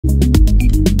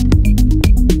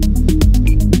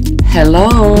Hello!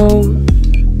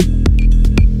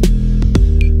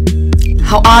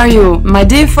 How are you, my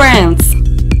dear friends?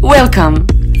 Welcome!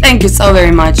 Thank you so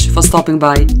very much for stopping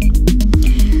by.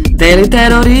 Daily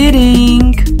Tarot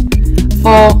reading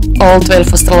for all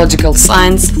 12 astrological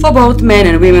signs for both men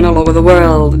and women all over the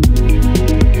world.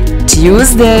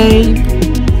 Tuesday,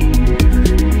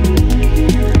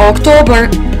 October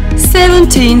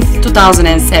 17th,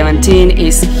 2017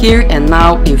 is here and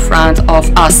now in front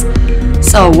of us.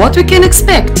 So what we can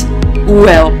expect?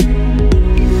 Well,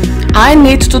 I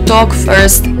need to talk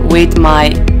first with my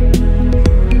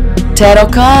tarot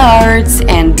cards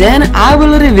and then I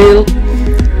will reveal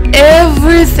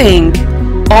everything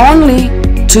only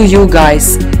to you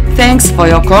guys. Thanks for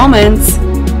your comments.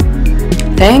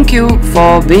 Thank you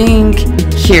for being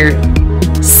here.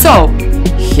 So,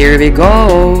 here we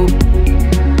go.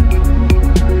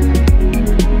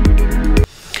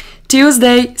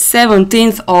 Tuesday,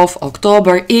 17th of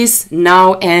October is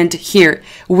now and here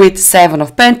with 7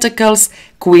 of Pentacles,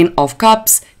 Queen of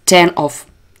Cups, 10 of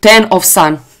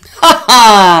Sun.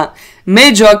 Haha!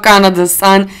 Major Arcana the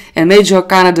Sun and Major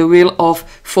Arcana the Wheel of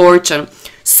Fortune.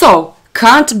 So,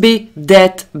 can't be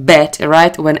that bad,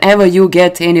 right? Whenever you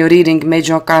get in your reading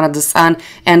Major Arcana the Sun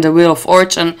and the Wheel of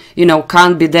Fortune, you know,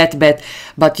 can't be that bad.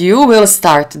 But you will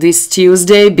start this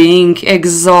Tuesday being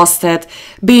exhausted,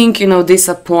 being, you know,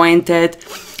 disappointed.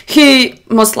 He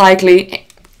most likely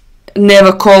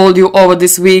never called you over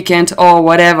this weekend or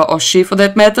whatever, or she for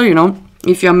that matter, you know.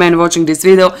 If you're a man watching this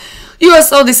video, you are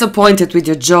so disappointed with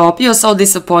your job, you're so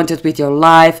disappointed with your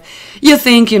life. You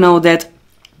think, you know, that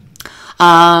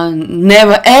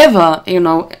never ever, you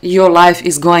know, your life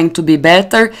is going to be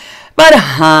better. But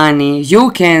honey, you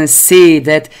can see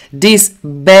that these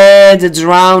bad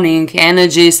drowning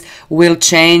energies will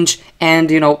change and,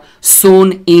 you know,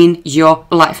 soon in your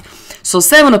life. So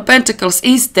 7 of Pentacles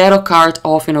is tarot card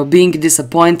of, you know, being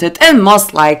disappointed, and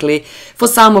most likely for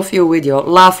some of you with your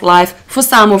love life, for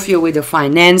some of you with your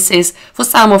finances, for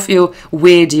some of you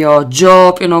with your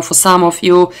job, you know, for some of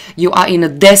you, you are in a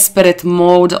desperate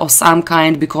mode of some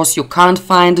kind because you can't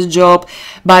find a job.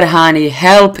 But honey,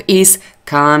 help is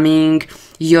coming.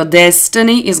 Your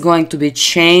destiny is going to be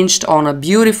changed on a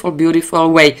beautiful,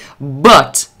 beautiful way.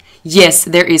 But, yes,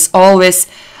 there is always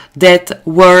that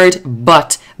word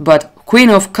but. But Queen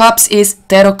of Cups is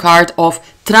tarot card of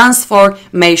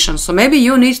transformation. So maybe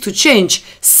you need to change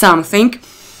something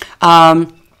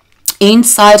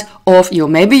inside of you.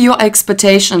 Maybe your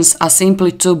expectations are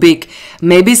simply too big.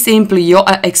 Maybe simply your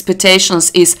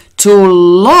expectations is too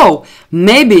low.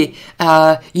 Maybe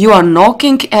you are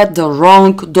knocking at the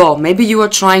wrong door. Maybe you are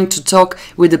trying to talk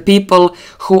with the people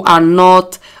who are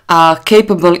not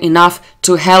capable enough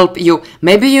to help you.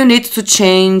 Maybe you need to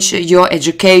change your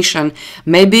education.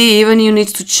 Maybe even you need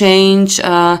to change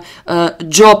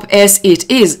job as it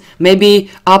is.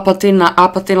 Maybe up until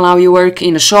now you work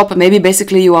in a shop. Maybe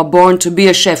basically you are born to be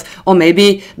a chef, or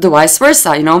maybe the vice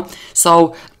versa, you know.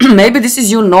 So maybe this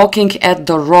is you knocking at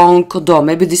the wrong door.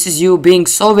 Maybe this is you being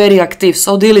so very active,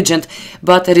 so diligent,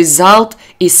 but the result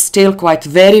is still quite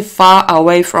very far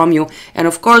away from you. And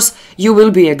of course you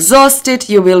will be exhausted,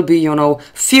 you will be, you know,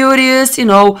 furious, you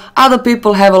know, other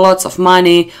people have lots of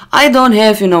money, I don't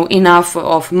have, you know, enough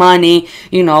of money,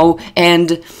 you know,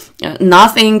 and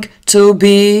nothing to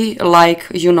be, like,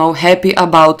 you know, happy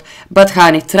about. But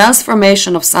honey,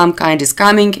 transformation of some kind is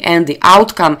coming, and the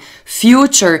outcome,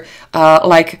 future,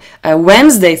 like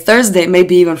Wednesday, Thursday,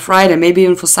 maybe even Friday, maybe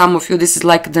even for some of you this is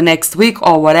like the next week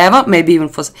or whatever, maybe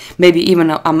even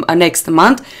a next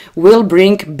month, will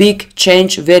bring big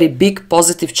change, very big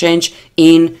positive change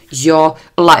in your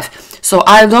life. So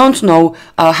I don't know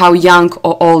how young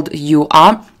or old you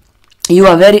are. You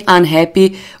are very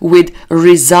unhappy with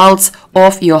results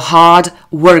of your hard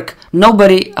work.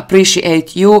 Nobody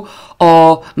appreciates you,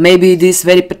 or maybe this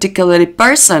very particular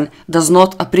person does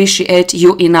not appreciate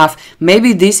you enough.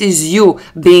 Maybe this is you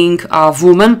being a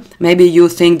woman. Maybe you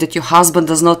think that your husband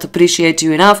does not appreciate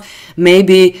you enough.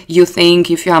 Maybe you think,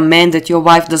 if you are a man, that your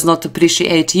wife does not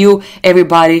appreciate you.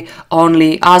 Everybody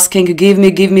only asking, give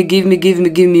me, give me, give me, give me,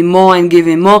 give me more and give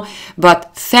me more.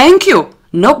 But thank you.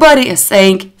 Nobody is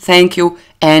saying thank you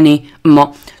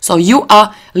anymore. So you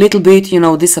are a little bit, you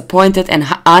know, disappointed and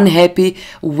unhappy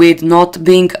with not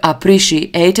being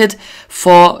appreciated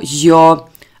for your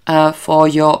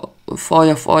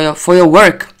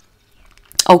work.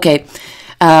 Okay,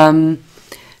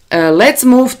 let's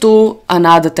move to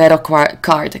another tarot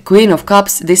card. Queen of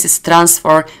Cups. This is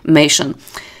transformation.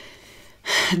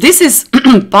 This is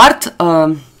part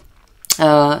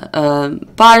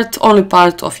only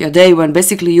part of your day when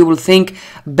basically you will think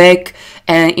back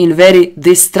in very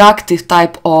destructive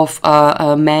type of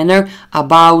manner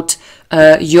about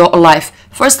your life.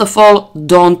 First of all,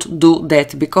 don't do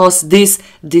that, because this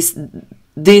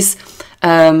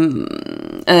well,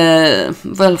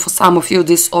 for some of you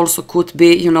this also could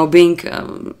be, you know, being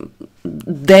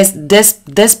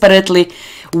desperately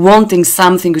wanting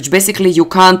something which basically you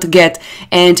can't get,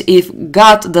 and if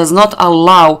God does not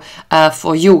allow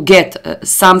for you get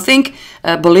something,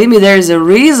 believe me, there is a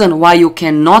reason why you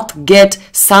cannot get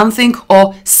something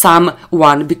or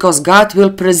someone, because God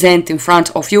will present in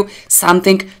front of you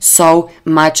something so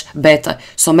much better.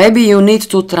 So maybe you need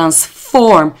to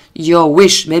transform your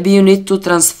wish, maybe you need to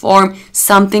transform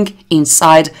something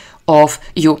inside of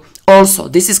you. Also,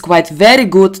 this is quite very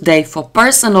good day for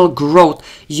personal growth.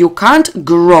 You can't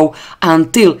grow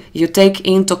until you take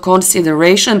into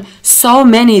consideration so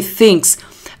many things,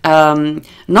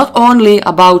 not only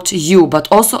about you, but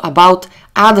also about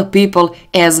other people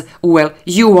as well.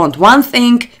 You want one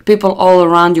thing, people all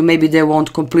around you, maybe they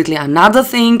want completely another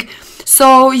thing.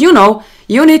 So, you know,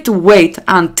 you need to wait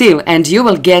until, and you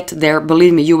will get there,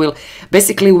 believe me, you will.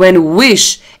 Basically, when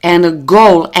wish and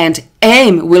goal and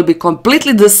aim will be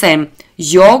completely the same,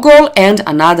 your goal and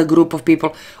another group of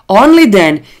people, only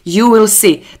then you will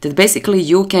see that basically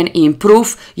you can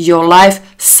improve your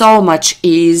life so much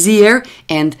easier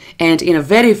and in a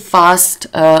very fast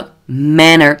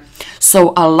manner.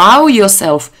 So allow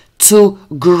yourself to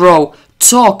grow.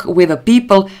 Talk with the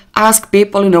people, ask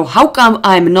people, you know, how come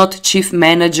I'm not chief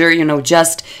manager, you know,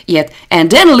 just yet, and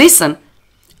then listen.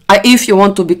 If you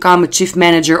want to become a chief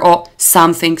manager or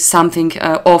something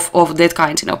of that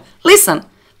kind, you know,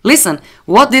 listen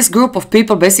what this group of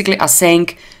people basically are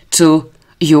saying to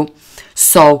you.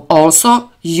 So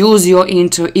also use your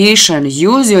intuition,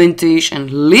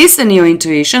 listen your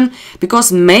intuition,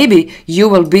 because maybe you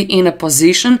will be in a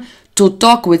position to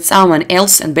talk with someone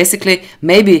else, and basically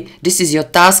maybe this is your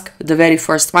task, the very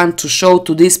first one, to show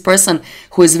to this person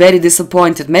who is very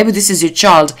disappointed. Maybe this is your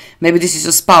child, maybe this is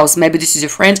your spouse, maybe this is your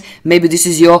friend, maybe this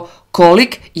is your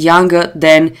colleague younger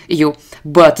than you.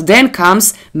 But then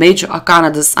comes Major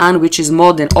Arcana, the Sun, which is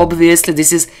more than obviously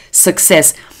this is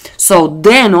success. So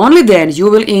then, only then, you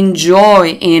will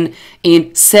enjoy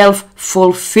in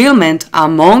self-fulfillment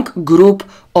among group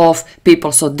of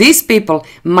people. So these people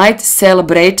might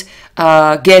celebrate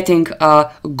getting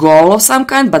a goal of some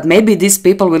kind, but maybe these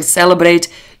people will celebrate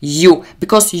you,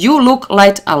 because you look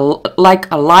like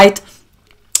a light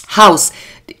house.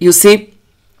 You see,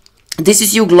 this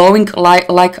is you glowing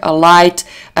like a light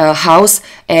house,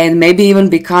 and maybe even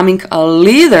becoming a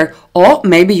leader, or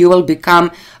maybe you will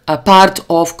become a part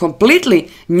of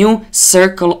completely new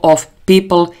circle of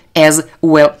people as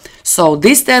well. So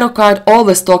this tarot card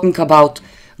always talking about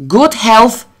good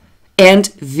health and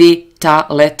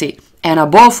vitality, and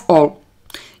above all,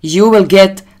 you will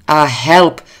get a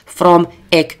help from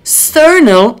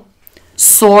external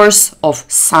source of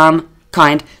some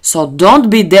kind. So don't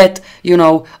be that, you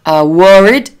know,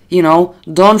 worried, you know,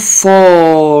 don't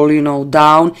fall, you know,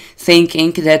 down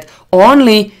thinking that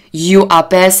only you are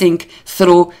passing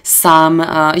through some,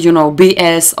 you know,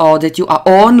 BS, or that you are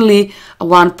only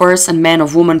one person, man or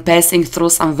woman, passing through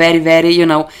some very, very, you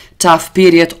know, tough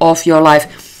period of your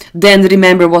life. Then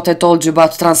remember what I told you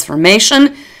about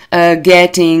transformation,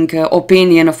 getting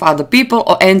opinion of other people,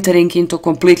 or entering into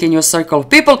completely new circle of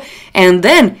people, and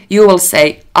then you will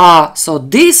say, so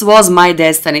this was my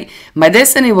destiny. My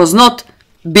destiny was not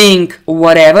being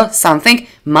whatever, something.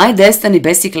 My destiny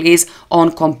basically is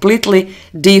on completely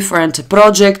different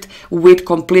project with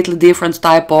completely different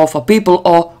type of people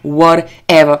or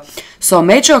whatever. So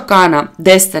Major Arcana,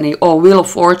 destiny or wheel of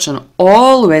fortune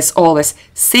always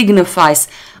signifies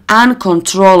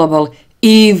uncontrollable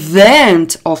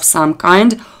event of some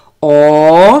kind,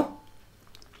 or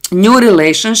new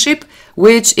relationship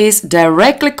which is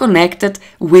directly connected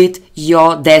with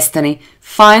your destiny.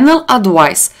 Final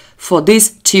advice for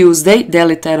this Tuesday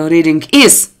daily tarot reading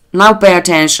is, now pay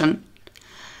attention,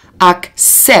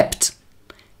 accept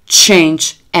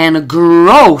change and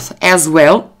growth as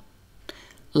well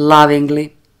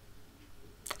lovingly.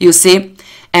 You see,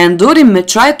 and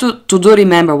try to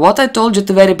remember what I told you at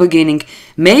the very beginning.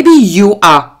 Maybe you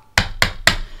are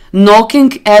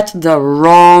knocking at the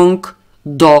wrong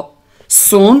door.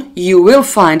 Soon you will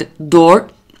find a door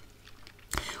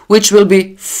which will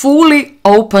be fully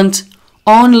opened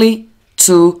only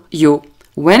to you.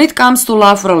 When it comes to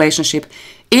love relationship,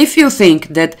 if you think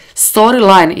that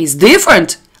storyline is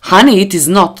different, honey, it is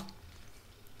not.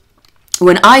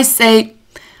 When I say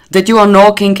that you are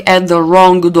knocking at the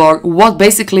wrong door. What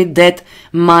basically that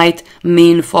might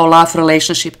mean for love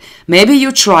relationship. Maybe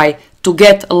you try to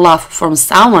get love from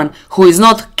someone who is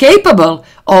not capable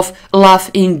of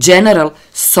love in general.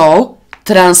 So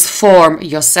transform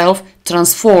yourself.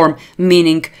 Transform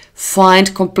meaning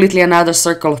find completely another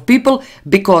circle of people,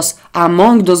 because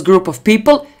among those group of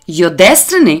people your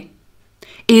destiny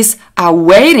is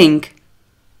awaiting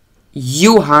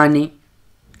you, honey.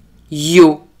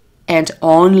 You and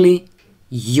only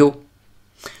you.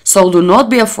 So do not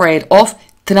be afraid of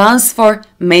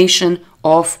transformation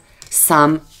of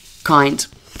some kind.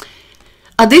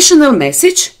 Additional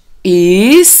message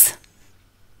is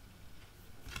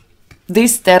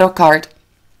this tarot card.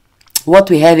 What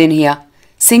we have in here?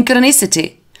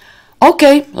 Synchronicity.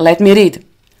 Okay, let me read.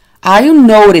 Are you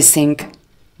noticing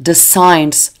the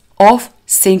signs of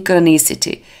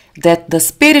synchronicity that the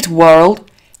spirit world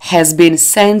has been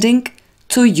sending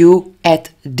to you at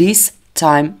this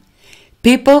time?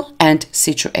 People and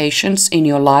situations in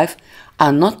your life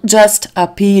are not just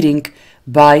appearing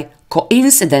by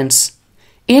coincidence.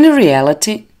 In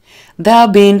reality, they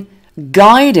are being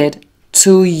guided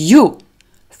to you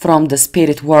from the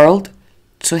spirit world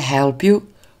to help you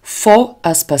for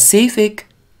a specific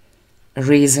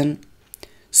reason.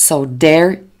 So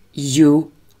there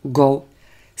you go.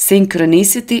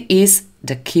 Synchronicity is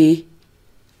the key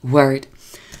word.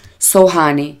 So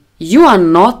honey, you are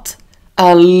not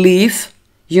a leaf,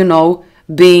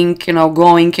 being,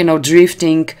 going,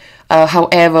 drifting,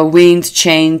 however wind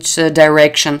change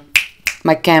direction.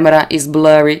 My camera is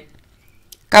blurry.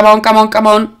 Come on, come on, come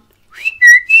on.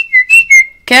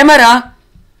 Camera,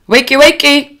 wakey,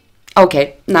 wakey.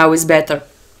 Okay, now it's better.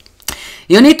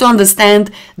 You need to understand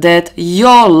that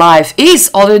your life is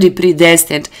already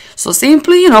predestined. So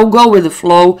simply, go with the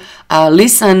flow,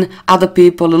 listen other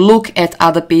people, look at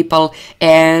other people,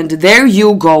 and there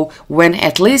you go. When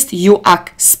at least you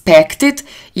expect it,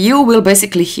 you will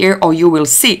basically hear or you will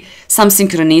see some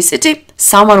synchronicity.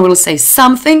 Someone will say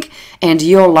something, and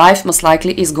your life most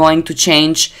likely is going to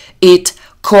change its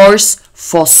course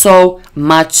for so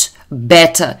much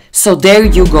better. So there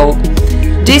you go.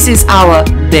 This is our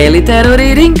daily tarot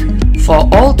reading for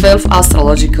all 12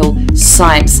 astrological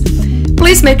signs.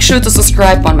 Please make sure to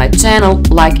subscribe on my channel,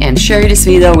 like and share this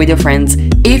video with your friends.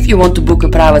 If you want to book a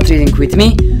private reading with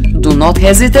me, do not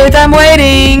hesitate, I'm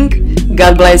waiting.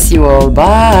 God bless you all,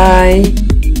 bye.